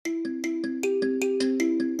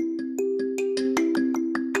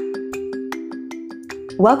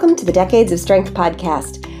Welcome to the Decades of Strength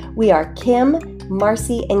podcast. We are Kim,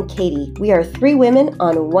 Marcy, and Katie. We are three women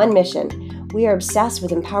on one mission. We are obsessed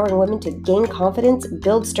with empowering women to gain confidence,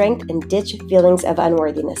 build strength, and ditch feelings of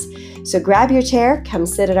unworthiness. So grab your chair, come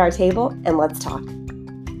sit at our table, and let's talk.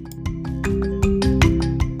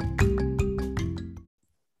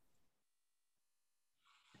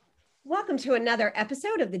 Welcome to another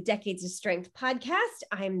episode of the Decades of Strength podcast.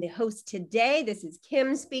 I'm the host today. This is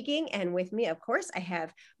Kim speaking, and with me, of course, I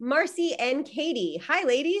have Marcy and Katie. Hi,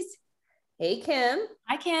 ladies. Hey, Kim.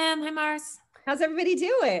 Hi, Kim. Hi, Mars. How's everybody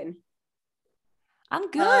doing? I'm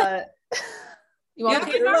good. You want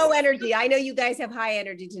low energy. I know you guys have high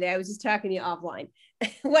energy today. I was just talking to you offline.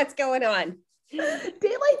 What's going on?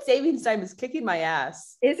 Daylight savings time is kicking my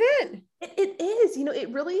ass. Is it? It is. You know, it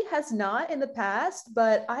really has not in the past,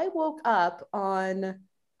 but I woke up on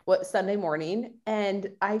Sunday morning and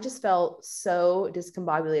I just felt so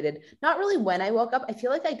discombobulated. Not really when I woke up. I feel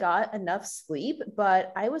like I got enough sleep,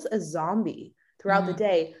 but I was a zombie throughout the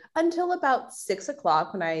day until about 6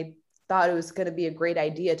 o'clock when I thought it was going to be a great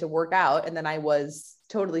idea to work out. And then I was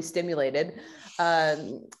totally stimulated.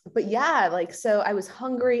 But yeah, so I was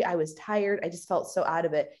hungry. I was tired. I just felt so out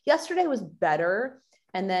of it. Yesterday was better.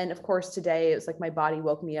 And then of course, today it was like my body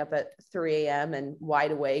woke me up at 3 a.m. and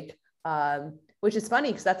wide awake, which is funny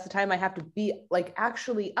because that's the time I have to be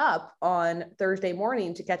actually up on Thursday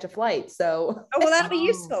morning to catch a flight. So well, that'll be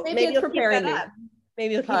useful. Maybe it's preparing me.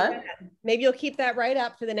 Maybe you'll keep that right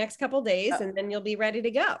up for the next couple of days and then you'll be ready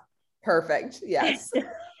to go. Perfect. Yes.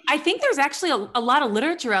 I think there's actually a lot of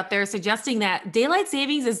literature out there suggesting that daylight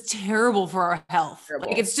savings is terrible for our health.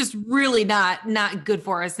 Like it's just really not good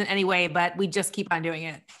for us in any way, but we just keep on doing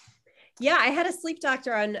it. Yeah, I had a sleep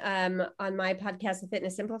doctor on my podcast, The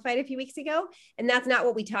Fitness Simplified, a few weeks ago, and that's not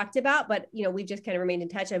what we talked about. But we've just kind of remained in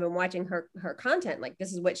touch. I've been watching her content. Like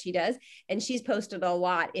this is what she does, and she's posted a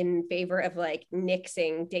lot in favor of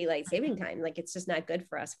nixing daylight saving time. Like it's just not good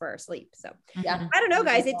for us for our sleep. So yeah, I don't know,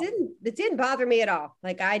 guys. It didn't bother me at all.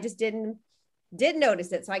 Like I just didn't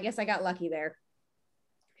notice it. So I guess I got lucky there.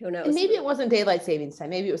 Who knows? And maybe it wasn't daylight savings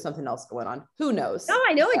time. Maybe it was something else going on. Who knows? No,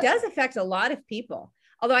 I know it does affect a lot of people.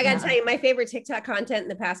 Although I got to tell you, my favorite TikTok content in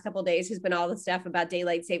the past couple of days has been all the stuff about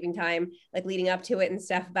daylight saving time, leading up to it and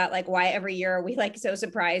stuff about why every year are we so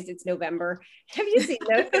surprised it's November. Have you seen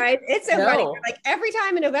those guys? It's so funny. Every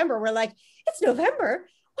time in November, we're like, it's November.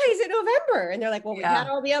 Why is it November? And they're like, well, we had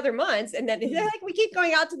all the other months. And then they're like, we keep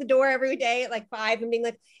going out to the door every day at 5 and being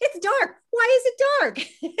like, it's dark. Why is it dark?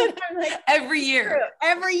 And I'm like, every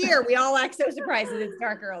year we all act so surprised that it's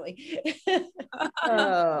dark early.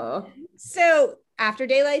 Oh, so after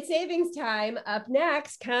daylight savings time, up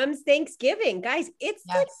next comes Thanksgiving. Guys, it's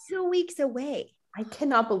 2 weeks away. I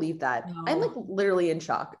cannot believe that. No. I'm literally in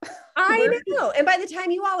shock. I know. And by the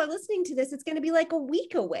time you all are listening to this, it's going to be a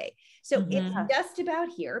week away. So it's just about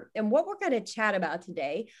here. And what we're going to chat about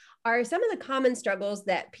today are some of the common struggles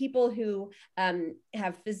that people who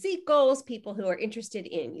have physique goals, people who are interested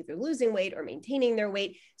in either losing weight or maintaining their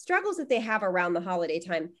weight, struggles that they have around the holiday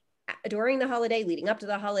time, during the holiday, leading up to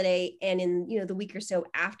the holiday, and in the week or so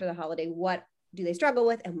after the holiday. What do they struggle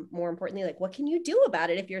with? And more importantly, what can you do about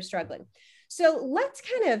it if you're struggling? So let's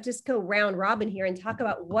kind of just go round robin here and talk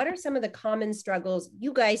about what are some of the common struggles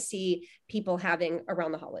you guys see people having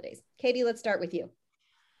around the holidays. Katie, let's start with you.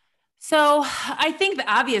 So I think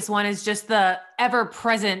the obvious one is just the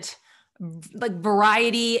ever-present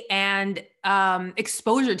variety and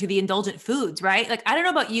exposure to the indulgent foods, right? I don't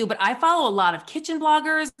know about you, but I follow a lot of kitchen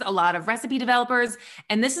bloggers, a lot of recipe developers.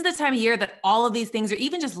 And this is the time of year that all of these things are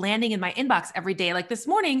even just landing in my inbox every day. This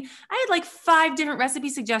morning, I had 5 different recipe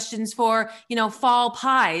suggestions for, fall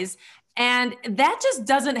pies. And that just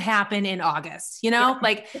doesn't happen in August,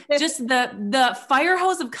 just the fire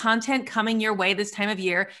hose of content coming your way this time of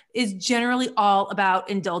year is generally all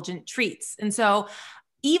about indulgent treats. And so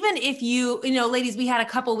even if ladies, we had a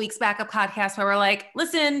couple weeks back a podcast where we're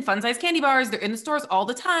listen, fun size candy bars, they're in the stores all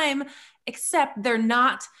the time, except we're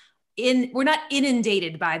not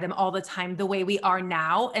inundated by them all the time the way we are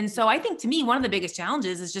now. And so I think to me, one of the biggest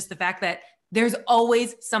challenges is just the fact that there's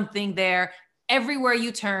always something there everywhere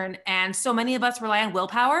you turn. And so many of us rely on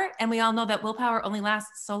willpower, and we all know that willpower only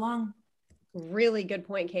lasts so long. Really good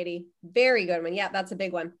point, Katie. Very good one. Yeah, that's a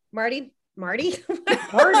big one. Marty? Marty.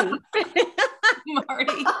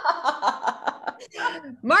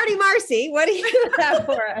 Marcy, what do you have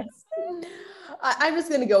for us? I'm just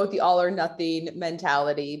going to go with the all or nothing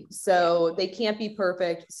mentality. So they can't be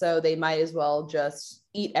perfect, so they might as well just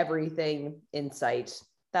eat everything in sight.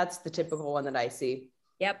 That's the typical one that I see.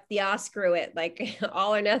 Yep. The screw it,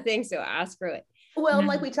 all or nothing. So screw it. Well, and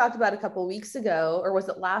like we talked about a couple of weeks ago, or was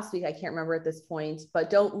it last week? I can't remember at this point, but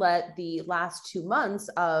don't let the last 2 months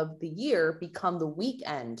of the year become the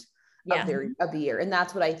weekend of the year. And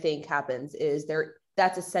that's what I think happens is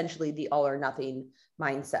that's essentially the all or nothing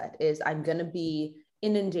mindset is I'm going to be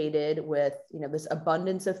inundated with, this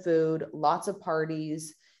abundance of food, lots of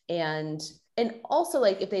parties. And also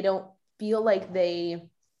like, if they don't feel like they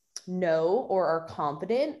know or are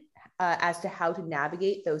confident as to how to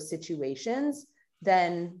navigate those situations,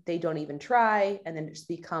 then they don't even try. And then it just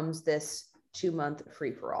becomes this 2-month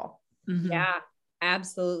free for all. Mm-hmm. Yeah,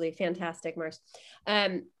 absolutely. Fantastic, Mars.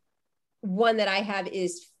 One that I have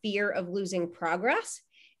is fear of losing progress.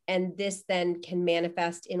 And this then can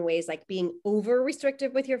manifest in ways like being over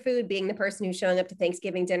restrictive with your food, being the person who's showing up to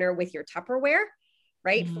Thanksgiving dinner with your Tupperware,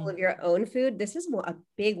 right? Full of your own food. This is a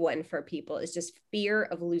big one for people, is just fear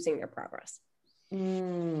of losing their progress.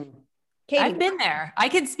 Katie, I've been there. I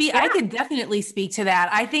could definitely speak to that.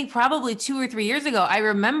 I think probably 2 or 3 years ago, I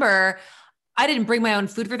remember I didn't bring my own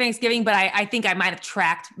food for Thanksgiving, but I think I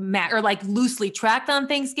might've loosely tracked on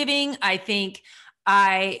Thanksgiving. I think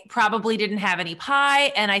I probably didn't have any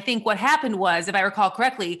pie. And I think what happened was, if I recall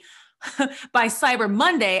correctly, by Cyber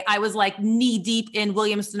Monday, I was like knee deep in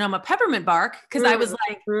Williams-Sonoma peppermint bark. Cause I was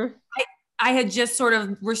like, I had just sort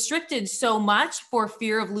of restricted so much for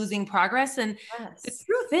fear of losing progress. And the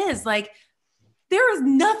truth is like, there is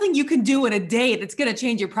nothing you can do in a day that's going to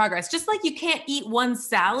change your progress. Just like you can't eat one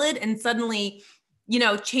salad and suddenly,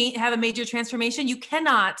 have a major transformation. You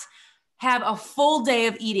cannot have a full day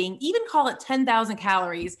of eating, even call it 10,000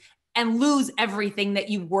 calories, and lose everything that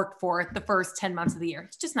you've worked for the first 10 months of the year.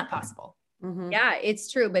 It's just not possible. Mm-hmm. Yeah,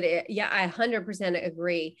 it's true. But I 100%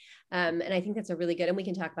 agree. And I think that's a really good, and we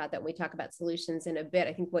can talk about that when we talk about solutions in a bit.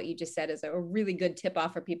 I think what you just said is a really good tip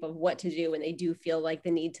off for people of what to do when they do feel like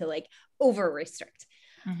the need to like over restrict.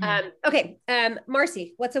 Mm-hmm. Okay.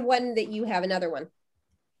 Marcy, what's one that you have? Another one?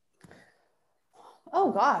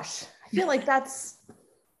 Oh gosh. I feel like that's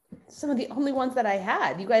some of the only ones that I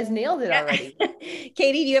had. You guys nailed it already.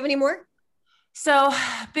 Katie, do you have any more? So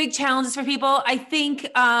big challenges for people. I think,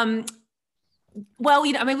 well,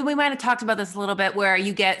 maybe we might've talked about this a little bit where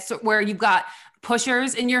you've got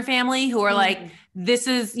pushers in your family who are like, this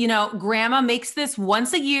is, grandma makes this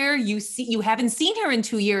once a year. You haven't seen her in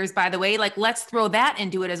 2 years, by the way, like, let's throw that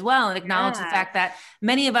into it as well. And acknowledge the fact that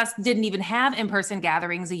many of us didn't even have in-person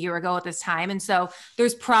gatherings a year ago at this time. And so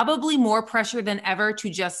there's probably more pressure than ever to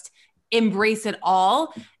just embrace it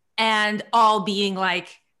all, and all being like,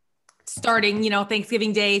 starting,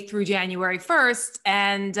 Thanksgiving Day through January 1st.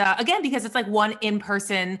 And again, because it's like one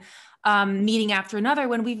in-person meeting after another,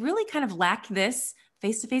 when we really kind of lacked this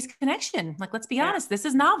face-to-face connection. Like, let's be honest, this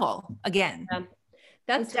is novel again.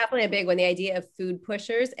 That's definitely a big one. The idea of food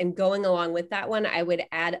pushers, and going along with that one, I would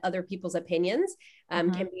add other people's opinions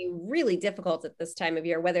can be really difficult at this time of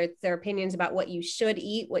year, whether it's their opinions about what you should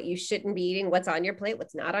eat, what you shouldn't be eating, what's on your plate,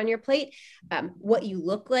 what's not on your plate, what you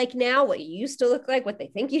look like now, what you used to look like, what they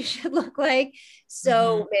think you should look like.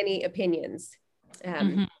 So many opinions.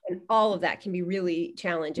 And all of that can be really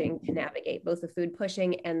challenging to navigate, both the food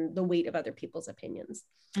pushing and the weight of other people's opinions.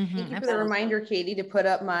 Thank you for the reminder, Katie, to put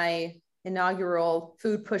up my inaugural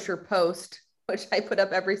food pusher post, which I put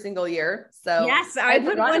up every single year. So yes, I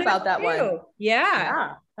forgot about that one.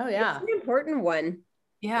 Yeah. Oh yeah. It's an important one.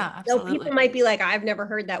 Yeah, absolutely. So people might be like, I've never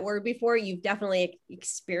heard that word before. You've definitely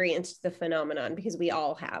experienced the phenomenon, because we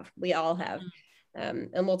all have.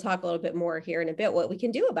 And we'll talk a little bit more here in a bit what we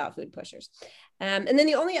can do about food pushers. And then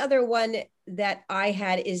the only other one that I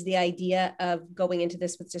had is the idea of going into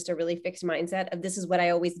this with just a really fixed mindset of, this is what I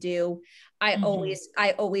always do. I always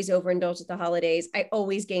overindulge at the holidays. I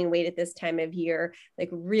always gain weight at this time of year, like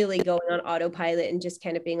really going on autopilot and just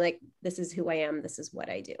kind of being like, this is who I am. This is what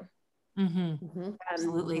I do.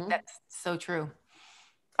 Absolutely. That's so true.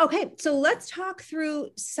 Okay. So let's talk through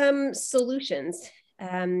some solutions.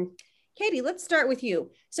 Katie, let's start with you.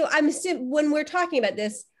 So when we're talking about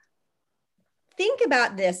this, think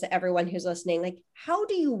about this, everyone who's listening, like, how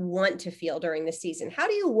do you want to feel during the season? How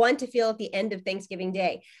do you want to feel at the end of Thanksgiving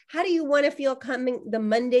Day? How do you want to feel coming the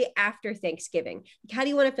Monday after Thanksgiving? How do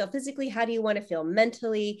you want to feel physically? How do you want to feel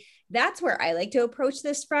mentally? That's where I like to approach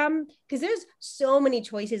this from, because there's so many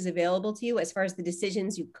choices available to you as far as the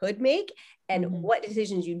decisions you could make, and what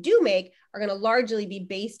decisions you do make are going to largely be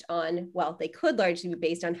based on, they could largely be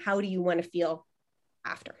based on how do you want to feel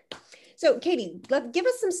after. So Katie, give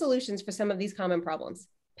us some solutions for some of these common problems.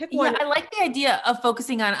 Pick one. Yeah, I like the idea of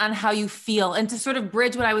focusing on how you feel, and to sort of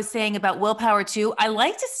bridge what I was saying about willpower too. I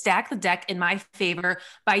like to stack the deck in my favor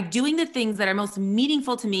by doing the things that are most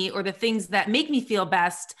meaningful to me, or the things that make me feel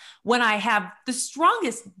best when I have the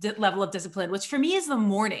strongest level of discipline, which for me is the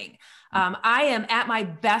morning. I am at my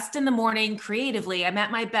best in the morning creatively. I'm at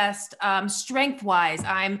my best strength wise.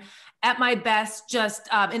 I'm at my best just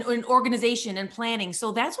in organization and planning.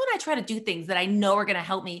 So that's when I try to do things that I know are going to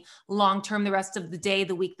help me long term, the rest of the day,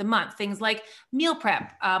 the week, the month. Things like meal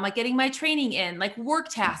prep, like getting my training in, like work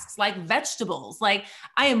tasks, like vegetables. Like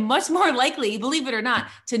I am much more likely, believe it or not,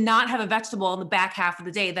 to not have a vegetable in the back half of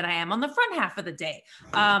the day than I am on the front half of the day.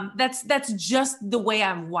 That's just the way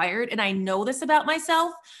I'm wired, and I know this about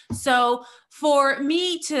myself. So for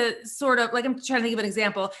me to sort of, like, I'm trying to think of an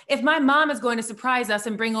example. If my mom is going to surprise us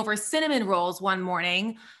and bring over cinnamon rolls one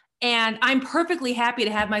morning, and I'm perfectly happy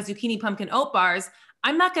to have my zucchini pumpkin oat bars,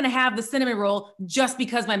 I'm not going to have the cinnamon roll just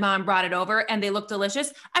because my mom brought it over and they look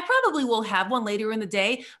delicious. I probably will have one later in the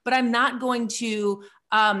day, but I'm not going to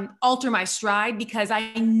alter my stride because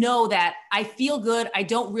I know that I feel good. I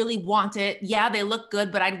don't really want it. Yeah, they look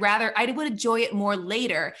good, but I would enjoy it more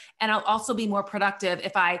later. And I'll also be more productive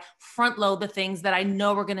if I front load the things that I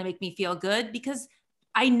know are going to make me feel good, because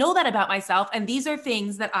I know that about myself. And these are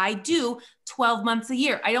things that I do 12 months a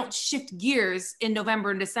year. I don't shift gears in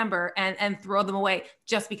November and December and throw them away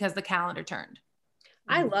just because the calendar turned.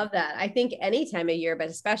 I love that. I think any time of year, but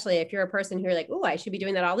especially if you're a person who are like, oh, I should be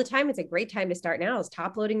doing that all the time. It's a great time to start now, is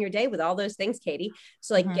top loading your day with all those things, Katie.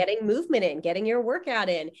 So like getting movement in, getting your workout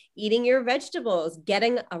in, eating your vegetables,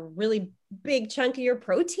 getting a really big chunk of your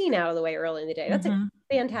protein out of the way early in the day. That's a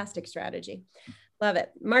fantastic strategy. Love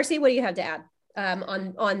it. Marcy, what do you have to add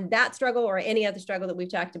on that struggle or any other struggle that we've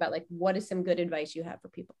talked about? Like, what is some good advice you have for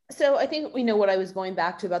people? So I think we know what I was going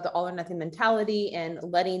back to about the all or nothing mentality and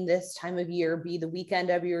letting this time of year be the weekend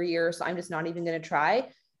of your year. So I'm just not even going to try.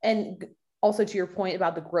 And also to your point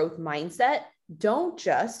about the growth mindset, don't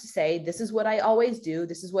just say, this is what I always do.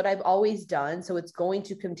 This is what I've always done, so it's going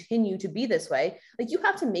to continue to be this way. Like, you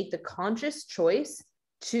have to make the conscious choice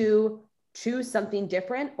to choose something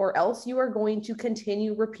different, or else you are going to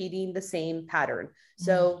continue repeating the same pattern.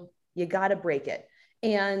 So you got to break it.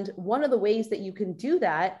 And one of the ways that you can do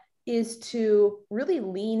that is to really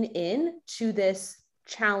lean in to this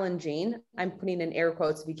challenging, I'm putting in air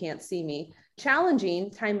quotes if you can't see me, challenging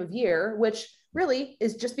time of year, which really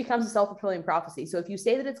becomes a self-fulfilling prophecy. So if you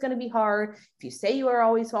say that it's going to be hard, if you say you are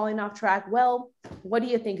always falling off track, well, what do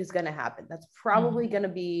you think is going to happen? That's probably going to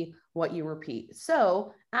be what you repeat.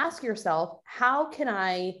 So ask yourself, how can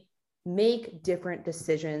I make different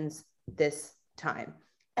decisions this time?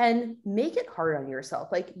 And make it hard on yourself.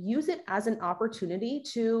 Like, use it as an opportunity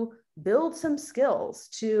to build some skills,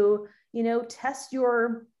 to, test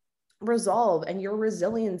your resolve and your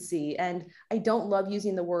resiliency. And I don't love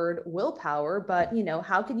using the word willpower, but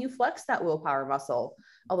how can you flex that willpower muscle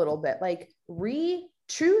a little bit? Like,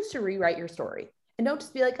 choose to rewrite your story, and don't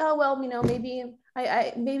just be like, oh, well, maybe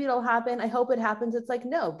maybe it'll happen. I hope it happens. It's like,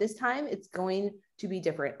 no, this time it's going to be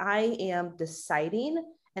different. I am deciding,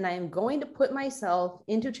 and I am going to put myself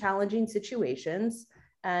into challenging situations,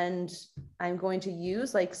 and I'm going to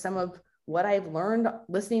use like some of what I've learned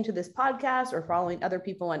listening to this podcast or following other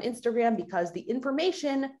people on Instagram, because the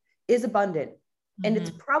information is abundant and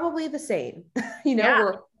it's probably the same.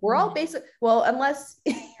 We're all basic. Well, unless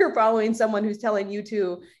you're following someone who's telling you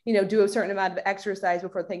to, do a certain amount of exercise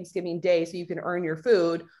before Thanksgiving Day so you can earn your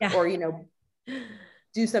food, or,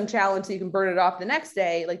 do some challenge so you can burn it off the next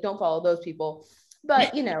day. Like, don't follow those people.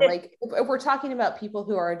 But, like if we're talking about people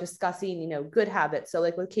who are discussing, good habits. So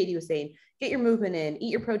like what Katie was saying, get your movement in,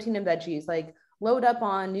 eat your protein and veggies, like load up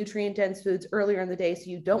on nutrient dense foods earlier in the day so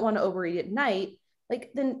you don't want to overeat at night.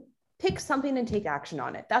 Like, then pick something and take action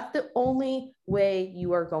on it. That's the only way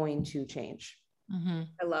you are going to change.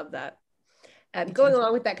 I love that. Going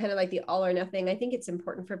along with that, kind of like the all or nothing, I think it's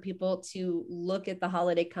important for people to look at the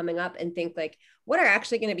holiday coming up and think like, what are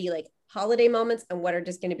actually going to be like holiday moments and what are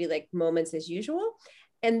just going to be like moments as usual.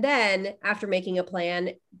 And then after making a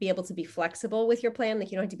plan, be able to be flexible with your plan.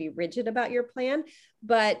 Like, you don't have to be rigid about your plan,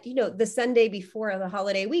 but the Sunday before the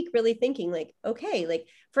holiday week, really thinking like, okay, like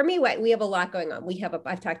for me, we have a lot going on.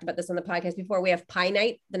 I've talked about this on the podcast before. We have pie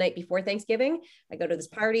night the night before Thanksgiving. I go to this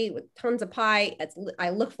party with tons of pie.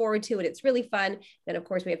 I look forward to it. It's really fun. Then of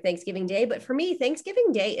course we have Thanksgiving Day, but for me,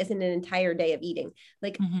 Thanksgiving Day isn't an entire day of eating.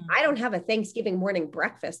 Like, I don't have a Thanksgiving morning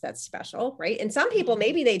breakfast that's special, right? And some people,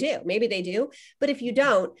 maybe they do, but if you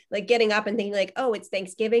don't, like getting up and thinking like, oh, it's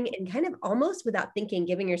Thanksgiving, and kind of almost without thinking,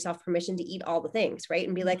 giving yourself permission to eat all the things, right?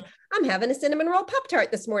 And be like, I'm having a cinnamon roll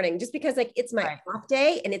Pop-Tart this morning just because like it's my off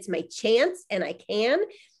day and it's my chance and I can.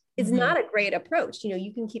 It's not a great approach. You know,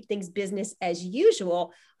 you can keep things business as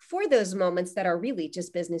usual for those moments that are really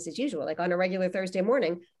just business as usual. Like on a regular Thursday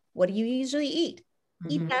morning, what do you usually eat?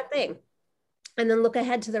 Eat that thing. And then look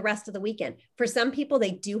ahead to the rest of the weekend. For some people,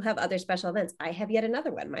 they do have other special events. I have yet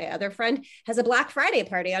another one. My other friend has a Black Friday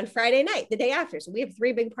party on Friday night, the day after. So we have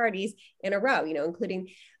 3 big parties in a row, you know, including,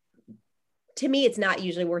 to me, it's not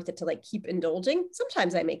usually worth it to like keep indulging.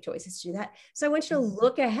 Sometimes I make choices to do that. So I want you to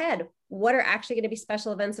look ahead. What are actually going to be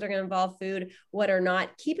special events that are going to involve food? What are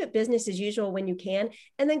not? Keep it business as usual when you can,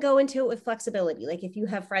 and then go into it with flexibility. Like if you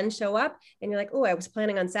have friends show up and you're like, oh, I was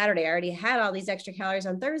planning on Saturday. I already had all these extra calories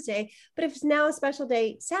on Thursday, but if it's now a special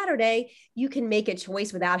day, Saturday, you can make a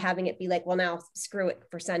choice without having it be like, well, now screw it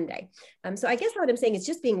for Sunday. So I guess what I'm saying is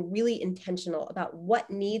just being really intentional about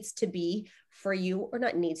what needs to be for you, or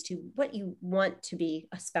not needs to, what you want to be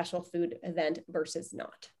a special food event versus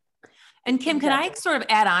not. And Kim, can I sort of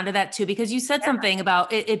add on to that too? Because you said something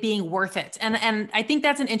about it being worth it. And I think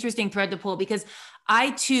that's an interesting thread to pull, because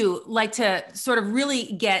I too like to sort of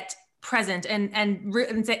really get present and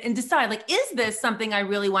decide, like, is this something I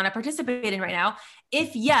really want to participate in right now?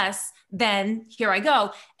 If yes, then here I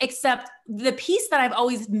go. Except the piece that I've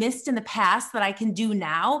always missed in the past that I can do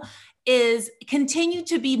now is continue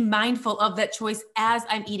to be mindful of that choice as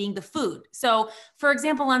I'm eating the food. So for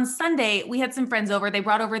example, on Sunday, we had some friends over, they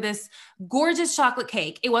brought over this gorgeous chocolate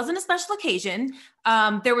cake. It wasn't a special occasion.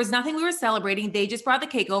 There was nothing we were celebrating. They just brought the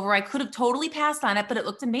cake over. I could have totally passed on it, but it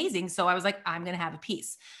looked amazing. So I was like, I'm going to have a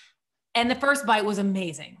piece. And the first bite was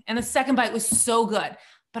amazing. And the second bite was so good.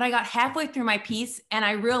 But I got halfway through my piece and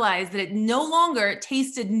I realized that it no longer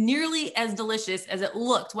tasted nearly as delicious as it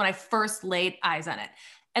looked when I first laid eyes on it.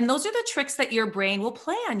 And those are the tricks that your brain will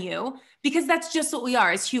play on you, because that's just what we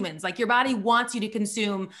are as humans. Like your body wants you to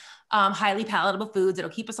consume highly palatable foods. It'll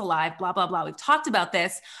keep us alive, blah, blah, blah. We've talked about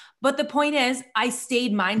this. But the point is, I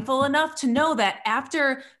stayed mindful enough to know that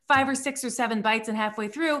after 5 or 6 or 7 bites and halfway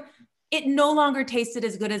through, it no longer tasted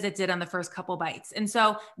as good as it did on the first couple bites. And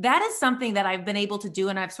so that is something that I've been able to do.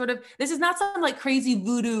 And I've sort of, this is not some like crazy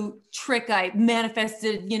voodoo trick I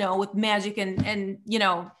manifested, you know, with magic and, you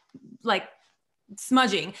know, like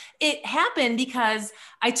smudging. It happened because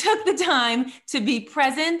I took the time to be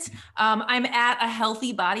present. I'm at a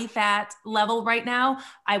healthy body fat level right now.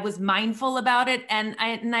 I was mindful about it. And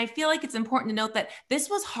I feel like it's important to note that this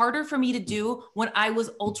was harder for me to do when I was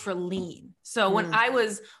ultra lean. So when I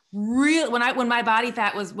was when my body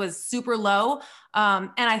fat was super low,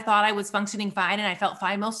 and I thought I was functioning fine and I felt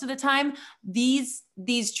fine most of the time,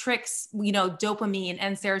 these tricks, you know, dopamine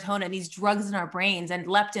and serotonin, these drugs in our brains, and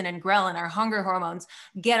leptin and ghrelin, our hunger hormones,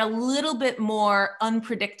 get a little bit more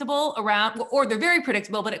unpredictable around, or they're very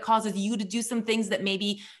predictable, but it causes you to do some things that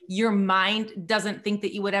maybe your mind doesn't think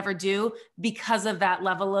that you would ever do because of that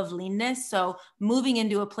level of leanness. So moving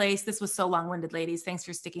into a place, this was so long-winded, ladies, thanks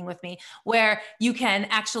for sticking with me, where you can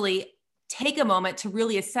actually take a moment to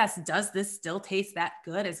really assess, does this still taste that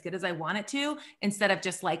good, as good as I want it to, instead of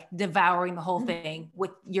just like devouring the whole thing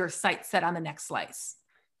with your sights set on the next slice.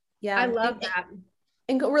 Yeah. I love that.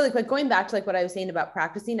 And go really quick, going back to like what I was saying about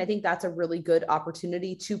practicing, I think that's a really good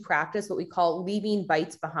opportunity to practice what we call leaving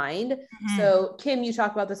bites behind. Mm-hmm. So Kim, you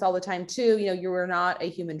talk about this all the time too. You know, you are not a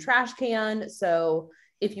human trash can. So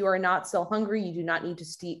if you are not still hungry, you do not need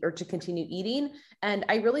to continue eating. And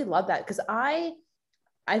I really love that, because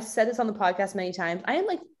I've said this on the podcast many times. I am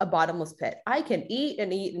like a bottomless pit. I can eat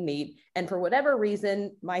and eat and eat. And for whatever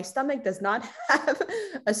reason, my stomach does not have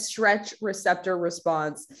a stretch receptor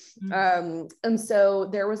response. Mm-hmm. And so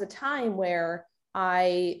there was a time where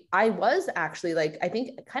I was actually like, I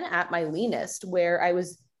think kind of at my leanest, where I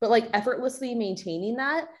was, but like effortlessly maintaining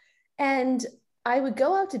that. And I would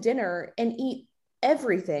go out to dinner and eat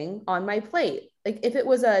everything on my plate. Like if it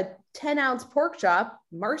was a 10-ounce pork chop,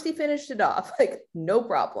 Marcy finished it off, like no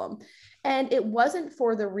problem. And it wasn't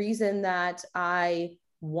for the reason that I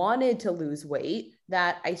wanted to lose weight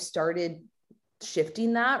that I started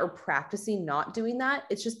shifting that or practicing not doing that.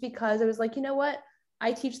 It's just because I was like, you know what?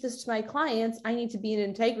 I teach this to my clients. I need to be in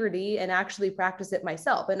integrity and actually practice it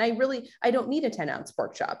myself. And I don't need a 10-ounce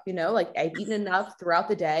pork chop, you know, like I've eaten enough throughout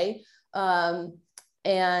the day.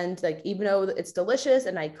 And like, even though it's delicious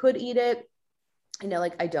and I could eat it, you know,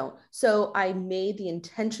 like I don't. So I made the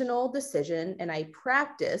intentional decision and I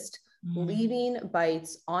practiced leaving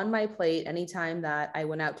bites on my plate anytime that I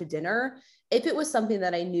went out to dinner, if it was something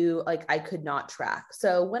that I knew like I could not track.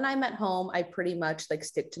 So when I'm at home, I pretty much like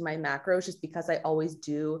stick to my macros just because I always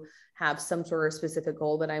do have some sort of specific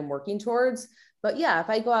goal that I'm working towards. But yeah, if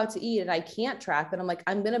I go out to eat and I can't track, then I'm like,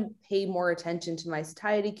 I'm going to pay more attention to my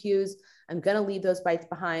satiety cues. I'm going to leave those bites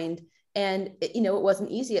behind. And it, you know, it wasn't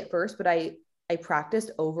easy at first, but I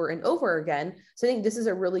practiced over and over again. So I think this is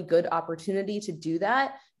a really good opportunity to do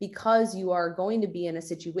that, because you are going to be in a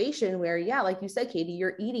situation where, yeah, like you said, Katie,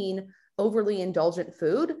 you're eating overly indulgent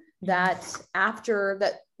food that after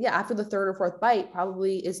the third or fourth bite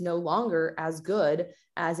probably is no longer as good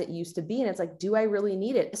as it used to be. And it's like, do I really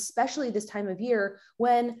need it? Especially this time of year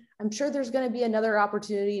when I'm sure there's going to be another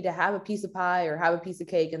opportunity to have a piece of pie or have a piece of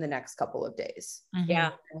cake in the next couple of days.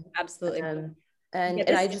 Yeah, absolutely. And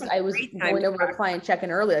I was going over a client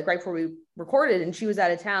check-in early, like right before we recorded, and she was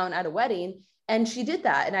out of town at a wedding, and she did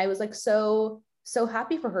that. And I was like, so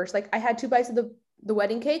happy for her. She's like, I had 2 bites of the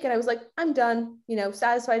wedding cake, and I was like, I'm done, you know,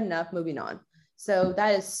 satisfied enough, moving on. So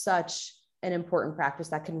that is such an important practice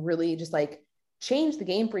that can really just like change the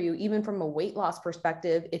game for you, even from a weight loss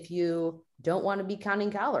perspective, if you don't want to be counting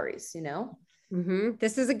calories, you know? Mm-hmm.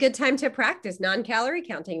 This is a good time to practice non-calorie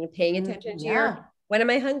counting and paying attention to your, when am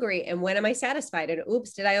I hungry and when am I satisfied? And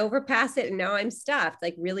oops, did I overpass it? And now I'm stuffed.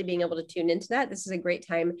 Like really being able to tune into that. This is a great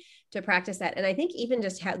time to practice that. And I think even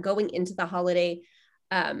just going into the holiday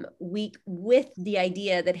week with the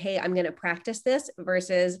idea that, hey, I'm going to practice this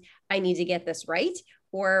versus I need to get this right,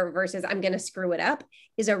 or versus I'm going to screw it up,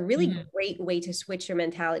 is a really great way to switch your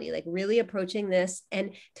mentality, like really approaching this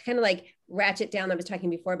and to kind of like ratchet down. I was talking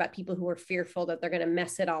before about people who are fearful that they're going to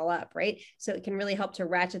mess it all up, right? So it can really help to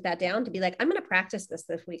ratchet that down to be like, I'm going to practice this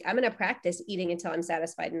week. I'm going to practice eating until I'm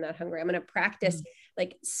satisfied and not hungry. I'm going to practice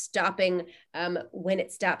like stopping when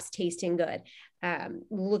it stops tasting good.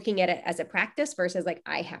 Looking at it as a practice versus like,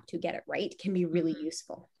 I have to get it right can be really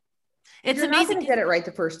useful. It's amazing to get it right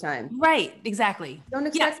the first time. Right. Exactly. Don't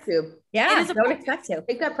expect to. Yeah. Don't expect to.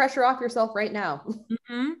 Take that pressure off yourself right now.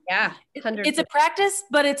 Yeah. 100%. It's a practice,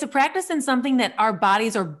 but it's a practice in something that our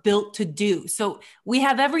bodies are built to do. So we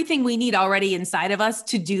have everything we need already inside of us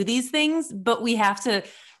to do these things, but we have to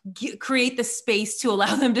create the space to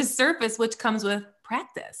allow them to surface, which comes with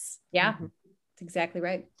practice. Yeah, that's exactly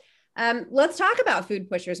right. Let's talk about food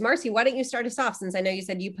pushers. Marcy, why don't you start us off, since I know you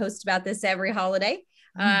said you post about this every holiday.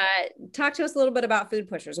 Talk to us a little bit about food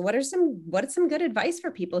pushers. What is some good advice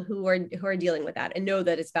for people who are dealing with that and know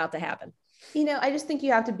that it's about to happen? You know, I just think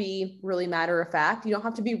you have to be really matter of fact. You don't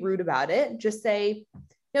have to be rude about it. Just say,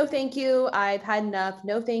 no, thank you. I've had enough.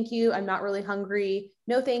 No, thank you. I'm not really hungry.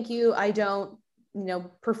 No, thank you. I don't,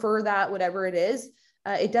 prefer that, whatever it is.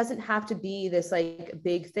 It doesn't have to be this like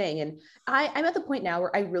big thing. And I'm at the point now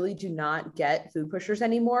where I really do not get food pushers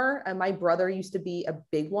anymore. My brother used to be a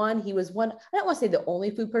big one. He was one, I don't want to say the only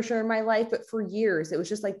food pusher in my life, but for years, it was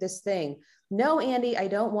just like this thing. No, Andy, I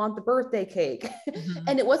don't want the birthday cake.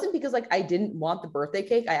 And it wasn't because like I didn't want the birthday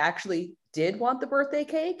cake. I actually did want the birthday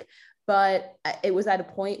cake, but it was at a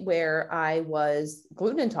point where I was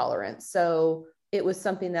gluten intolerant. So it was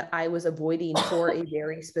something that I was avoiding for a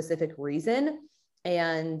very specific reason.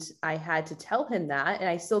 And I had to tell him that. And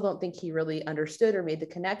I still don't think he really understood or made the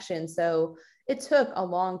connection. So it took a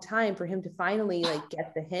long time for him to finally like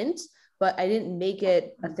get the hint, but I didn't make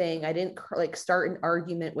it a thing. I didn't like start an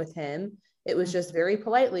argument with him. It was just very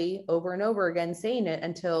politely over and over again saying it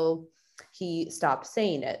until he stopped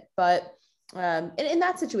saying it. But in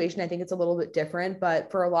that situation, I think it's a little bit different,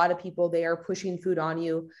 but for a lot of people, they are pushing food on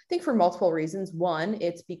you, I think for multiple reasons. One,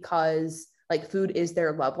 it's because like food is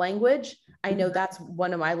their love language. I know that's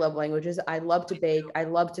one of my love languages. I love to bake. I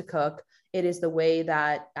love to cook. It is the way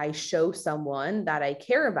that I show someone that I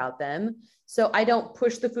care about them. So I don't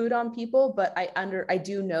push the food on people, but I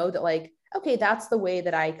do know that like, okay, that's the way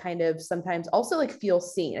that I kind of sometimes also like feel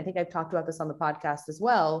seen. I think I've talked about this on the podcast as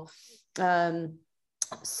well.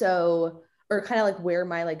 Or kind of like where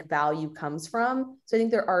my like value comes from. So I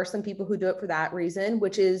think there are some people who do it for that reason,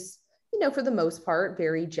 which is, for the most part,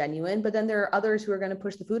 very genuine. But then there are others who are going to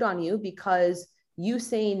push the food on you because you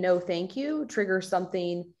saying no, thank you triggers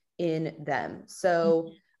something in them.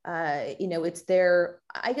 So, it's their,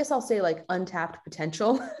 I guess I'll say like untapped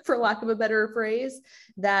potential, for lack of a better phrase,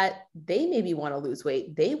 that they maybe want to lose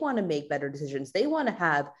weight. They want to make better decisions. They want to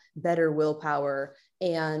have better willpower.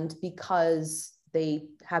 And because they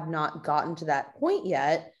have not gotten to that point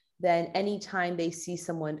yet, then anytime they see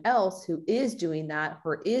someone else who is doing that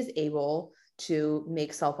or is able to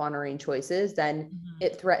make self-honoring choices, then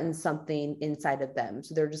it threatens something inside of them.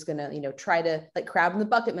 So they're just going to, try to, like, crab in the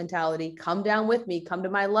bucket mentality, come down with me, come to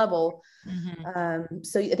my level.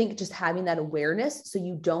 So I think just having that awareness so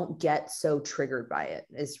you don't get so triggered by it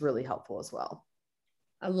is really helpful as well.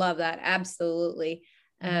 I love that. Absolutely.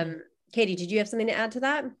 Katie, did you have something to add to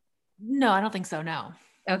that? No, I don't think so. No.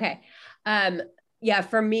 Okay. Yeah,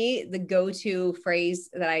 for me, the go-to phrase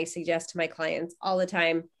that I suggest to my clients all the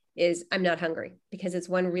time is I'm not hungry, because it's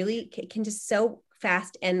one really can just so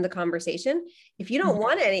fast end the conversation. If you don't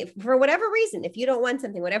want any, for whatever reason, if you don't want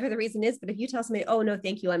something, whatever the reason is, but if you tell somebody, oh no,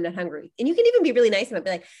 thank you, I'm not hungry. And you can even be really nice about it,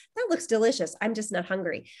 be like, that looks delicious. I'm just not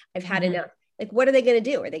hungry. I've had enough. Like, what are they going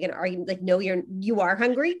to do? Are they going to argue? Like, no, you are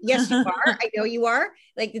hungry. Yes, you are. I know you are.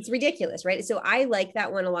 Like, it's ridiculous. Right. So I like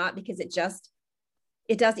that one a lot, because it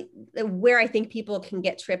doesn't, where I think people can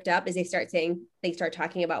get tripped up is they start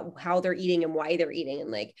talking about how they're eating and why they're eating.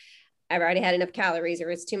 And like, I've already had enough calories,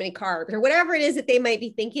 or it's too many carbs, or whatever it is that they might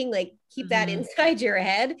be thinking, like, keep that inside your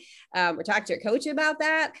head, or talk to your coach about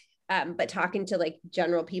that. But talking to like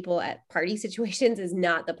general people at party situations is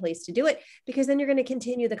not the place to do it, because then you're going to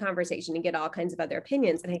continue the conversation and get all kinds of other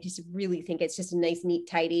opinions. And I just really think it's just a nice, neat,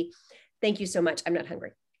 tidy, thank you so much, I'm not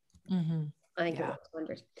hungry. I think it works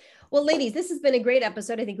wonders. Well, ladies, this has been a great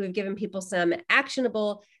episode. I think we've given people some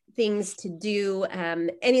actionable things to do.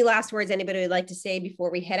 Any last words anybody would like to say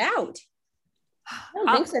before we head out?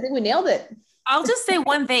 I think we nailed it. I'll just say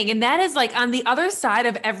one thing, and that is, like, on the other side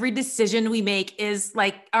of every decision we make is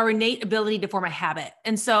like our innate ability to form a habit.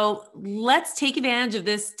 And so let's take advantage of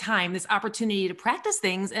this time, this opportunity to practice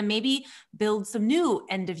things and maybe build some new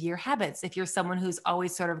end of year habits. If you're someone who's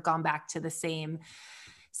always sort of gone back to the same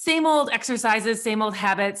old exercises, same old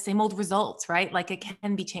habits, same old results, right? Like, it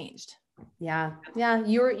can be changed. Yeah.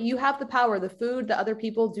 You have the power. The food, the other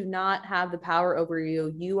people do not have the power over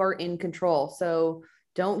you. You are in control. So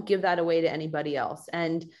don't give that away to anybody else,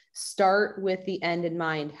 and start with the end in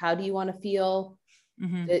mind. How do you want to feel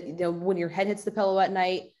when your head hits the pillow at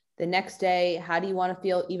night? The next day, how do you want to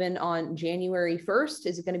feel even on January 1st?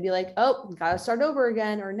 Is it going to be like, oh, got to start over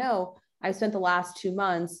again? Or no, I spent the last 2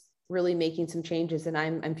 months really making some changes and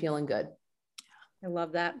I'm feeling good. I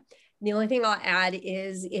love that. The only thing I'll add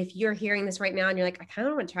is, if you're hearing this right now and you're like, I kind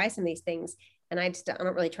of want to try some of these things, and I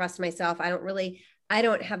don't really trust myself, I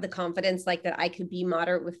don't have the confidence like that I could be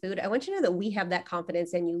moderate with food. I want you to know that we have that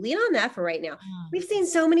confidence, and you lean on that for right now. We've seen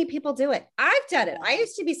so many people do it. I've done it. I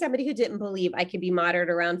used to be somebody who didn't believe I could be moderate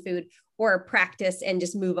around food, or practice and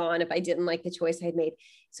just move on if I didn't like the choice I'd made.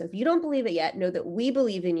 So if you don't believe it yet, know that we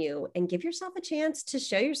believe in you, and give yourself a chance to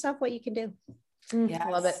show yourself what you can do. Yes.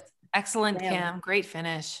 Love it. Excellent, Kim. Great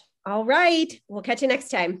finish. All right. We'll catch you next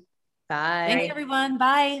time. Bye. Thanks, everyone.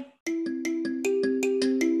 Bye.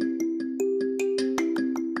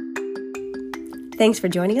 Thanks for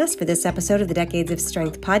joining us for this episode of the Decades of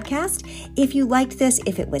Strength podcast. If you liked this,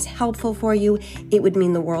 if it was helpful for you, it would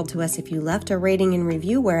mean the world to us if you left a rating and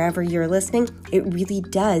review wherever you're listening. It really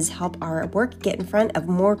does help our work get in front of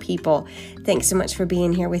more people. Thanks so much for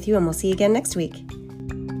being here with you, and we'll see you again next week.